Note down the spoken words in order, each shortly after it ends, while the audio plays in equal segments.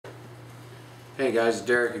Hey guys,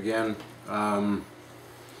 Derek again. I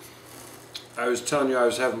was telling you I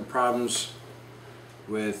was having problems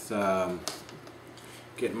with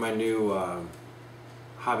getting my new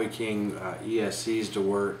Hobby King ESCs to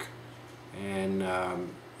work, and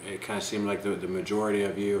it kind of seemed like the majority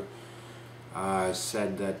of you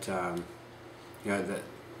said that that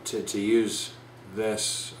to use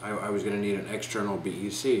this I was going to need an external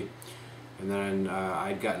BEC. And then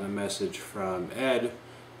I'd gotten a message from Ed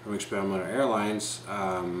from Experimental Airlines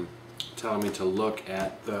telling me to look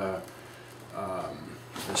at the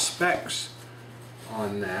specs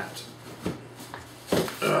on that.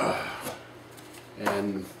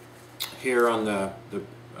 And here on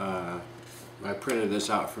I printed this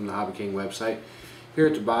out from the Hobby King website. Here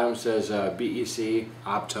at the bottom says BEC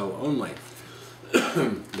opto only.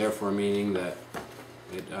 Therefore meaning that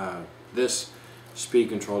this speed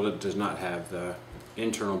control does not have the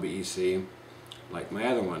internal BEC like my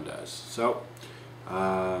other one does. So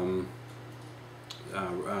I mean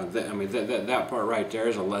that part right there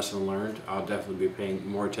is a lesson learned. I'll definitely be paying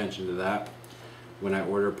more attention to that when I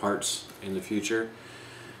order parts in the future.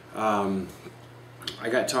 I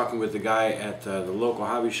got talking with the guy at the local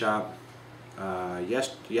hobby shop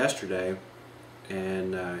yesterday,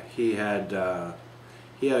 and he had a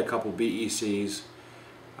couple BECs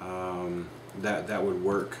that would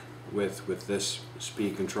work with this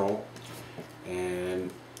speed control,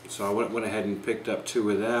 and so I went ahead and picked up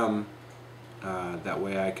two of them. That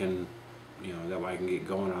way I can, get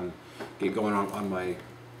going on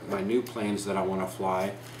my new planes that I want to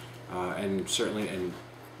fly, and certainly, and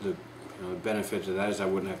the benefit to that is I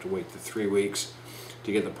wouldn't have to wait the 3 weeks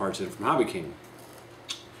to get the parts in from Hobby King.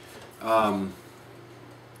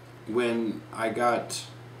 When I got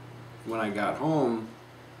home,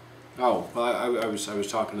 well, I was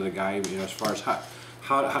talking to the guy, as far as how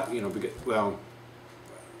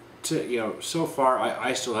so far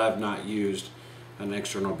I still have not used an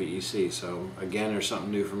external BEC. So again, there's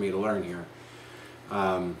something new for me to learn here.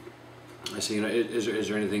 I said, is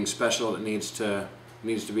there anything special that needs to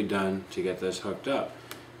be done to get this hooked up?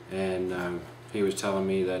 And he was telling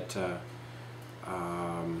me that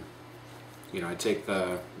I take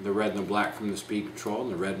the red and the black from the speed control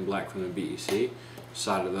and the red and black from the BEC,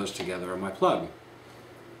 solder those together on my plug.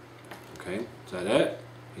 Okay, is that it?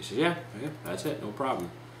 He said, yeah, that's it, no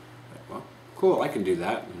problem. Well, cool, I can do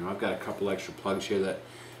that. I've got a couple extra plugs here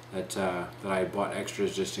that I bought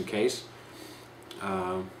extras just in case.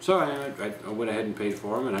 So I went ahead and paid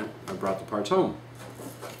for them, and I brought the parts home.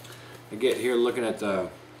 I get here looking at the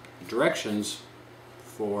directions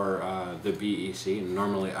for the BEC, and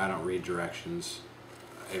normally I don't read directions.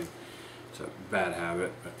 It's a bad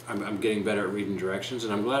habit, but I'm getting better at reading directions,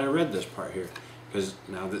 and I'm glad I read this part here, because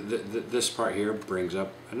now this part here brings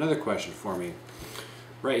up another question for me.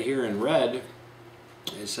 Right here in red,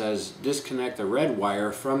 it says disconnect the red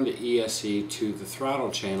wire from the ESC to the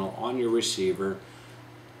throttle channel on your receiver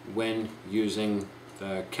when using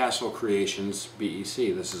the Castle Creations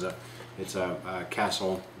BEC. It's a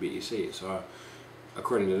Castle BEC. So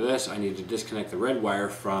according to this, I need to disconnect the red wire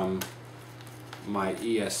from my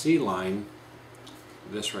ESC line,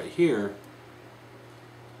 this right here,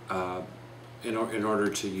 in order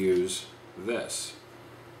to use this,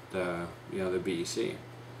 the BEC.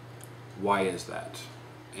 Why is that?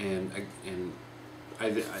 And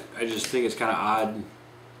I just think it's kind of odd,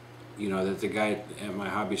 that the guy at my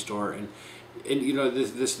hobby store, and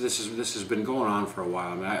this has been going on for a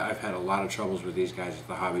while. I mean, I've had a lot of troubles with these guys at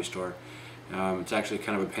the hobby store. It's actually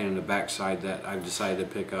kind of a pain in the backside that I've decided to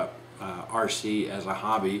pick up RC as a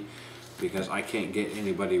hobby, because I can't get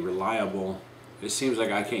anybody reliable. It seems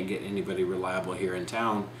like I can't get anybody reliable here in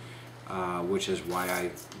town, which is why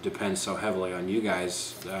I depend so heavily on you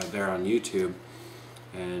guys there on YouTube.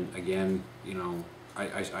 And again,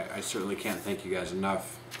 I certainly can't thank you guys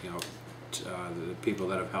enough, the people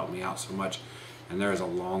that have helped me out so much. And there is a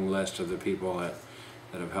long list of the people that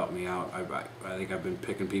have helped me out. I think I've been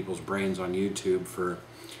picking people's brains on YouTube for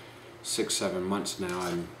 6-7 months now,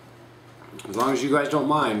 and as long as you guys don't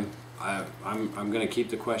mind, I'm going to keep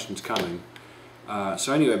the questions coming.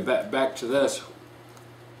 So anyway, back to this.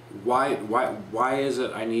 Why is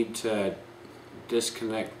it I need to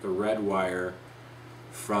disconnect the red wire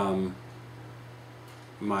from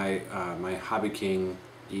my my Hobby King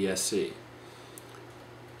ESC?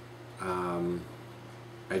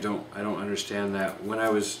 I don't understand that. When I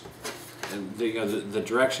was the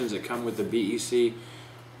directions that come with the BEC,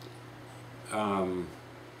 I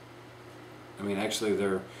mean, actually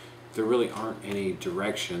there really aren't any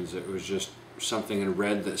directions. It was just something in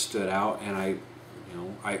red that stood out, and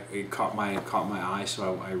it caught my eye,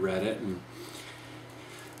 so I read it, and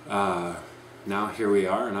now here we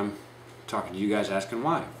are, and I'm talking to you guys asking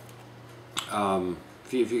why.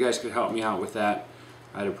 If you guys could help me out with that,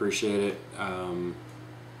 I'd appreciate it. I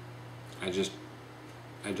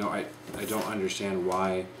don't understand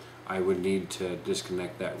why I would need to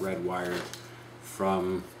disconnect that red wire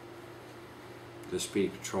from the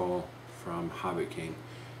speed control from Hobbit King.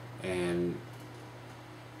 And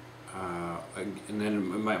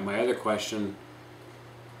then my other question,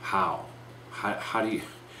 how do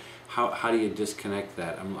you disconnect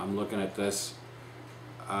that? I'm looking at this.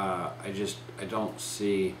 I don't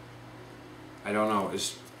see. I don't know.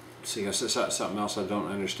 It's something else I don't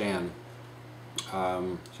understand.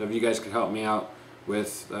 So if you guys could help me out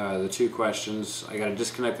with the two questions, I got to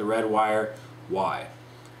disconnect the red wire. Why?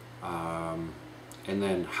 And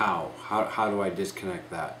then how do I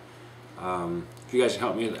disconnect that? If you guys can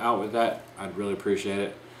help me out with that, I'd really appreciate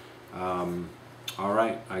it. All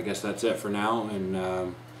right, I guess that's it for now, and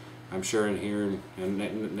I'm sure in the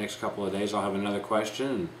next couple of days I'll have another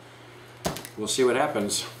question, and we'll see what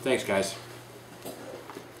happens. Thanks, guys.